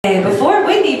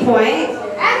point,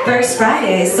 First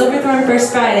Friday, Silverthorne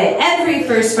First Friday, every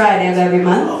first Friday of every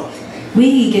month,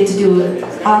 we get to do an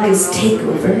August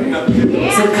takeover.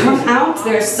 So come out,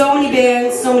 there are so many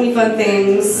bands, so many fun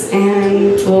things,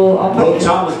 and we'll all Bo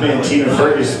Thomas Band, Tina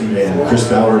Ferguson Band, Chris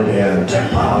Bauer Band,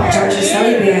 George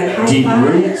Selly Band, Deep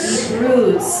Roots,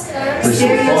 Frisco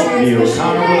Funk, the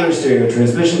O'Connor Brothers, Stereo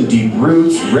Transmission, Deep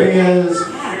Roots, Reyes,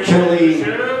 Kelly,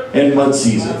 and Mud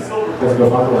Season.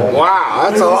 Wow,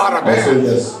 that's a lot of bands. Also,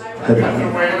 yes,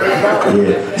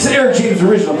 yeah. It's an Eric James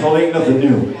original called Ain't Nothing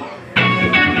New.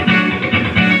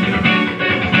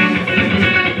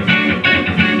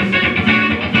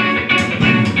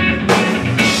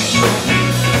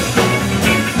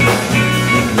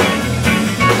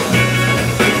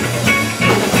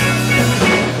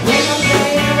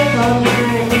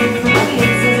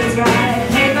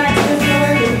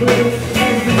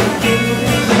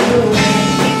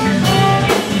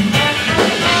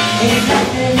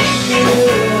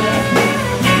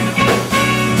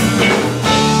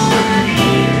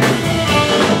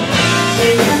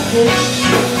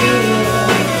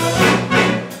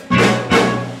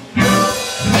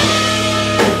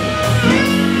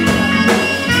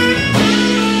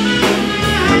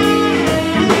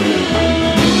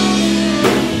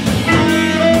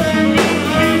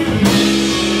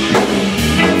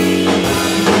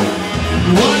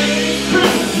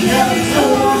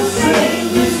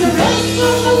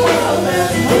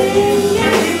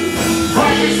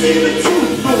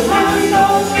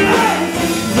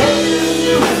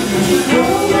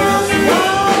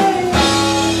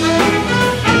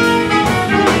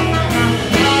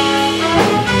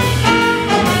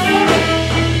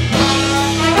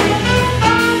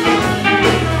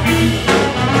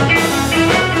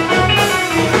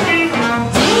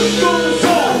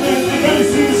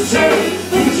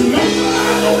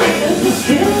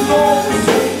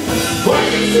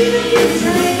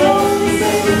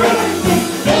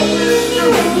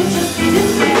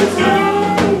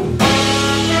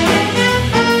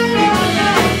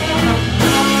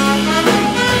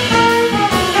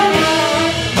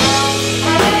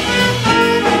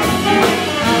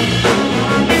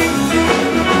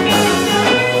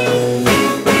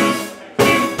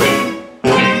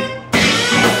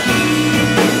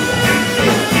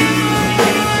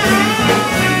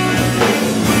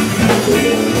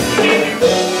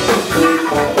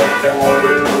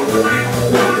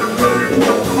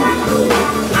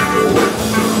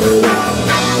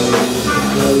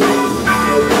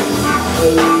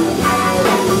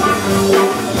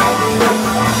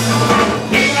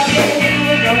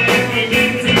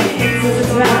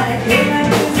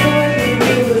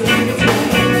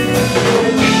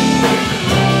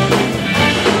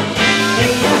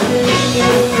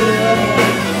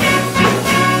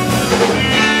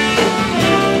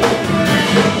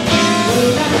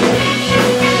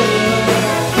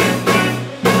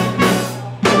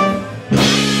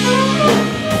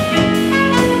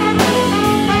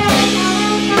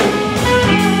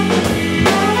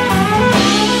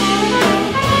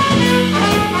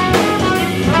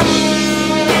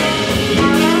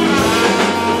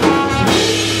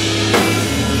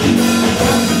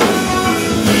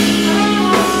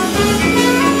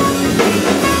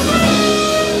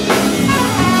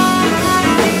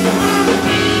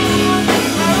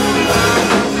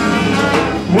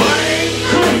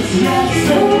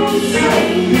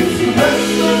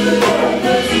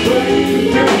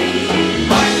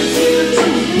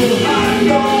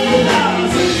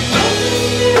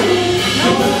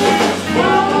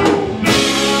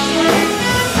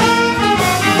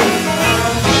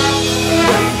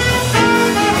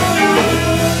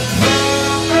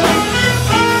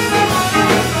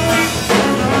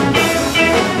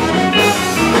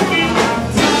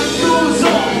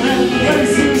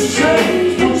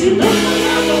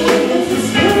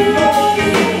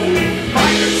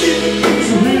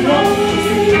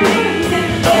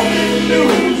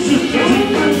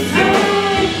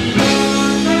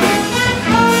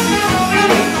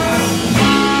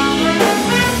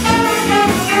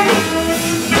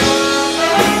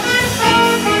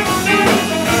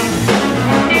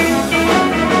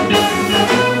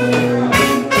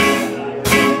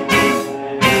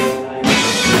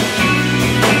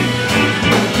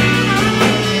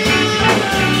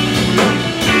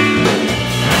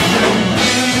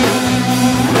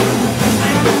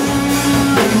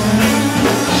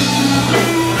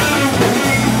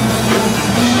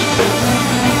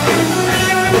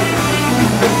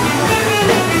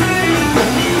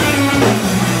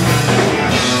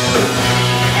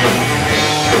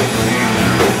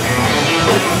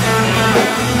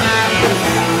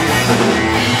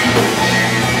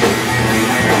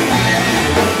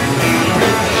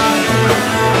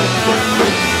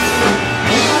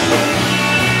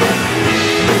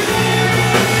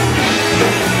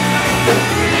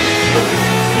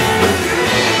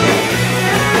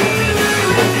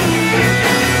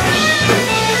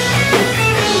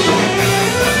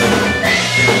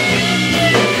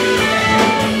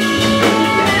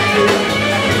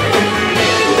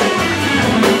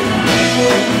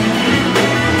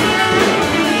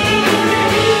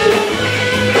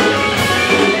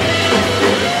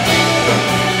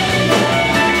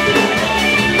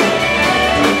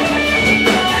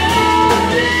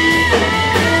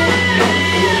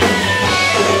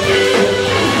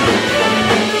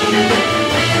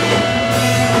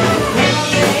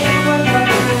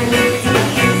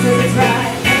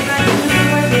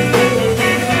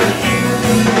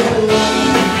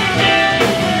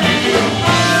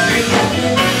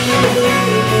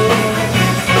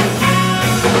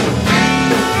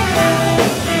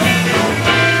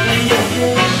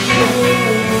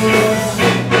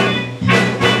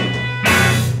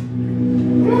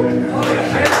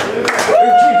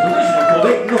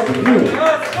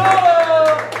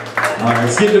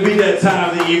 getting to be that time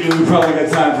of the evening. We probably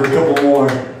got time for a couple more.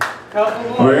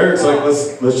 Well, Eric's like,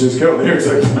 let's just go. Eric's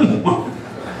like, one more.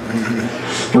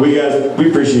 We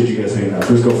appreciate you guys hanging out.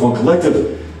 Frisco Funk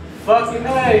Collective. Fucking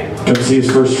hey. Come see us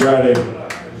first Friday.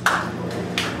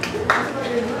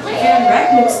 And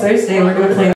Rec next Thursday, we're going to play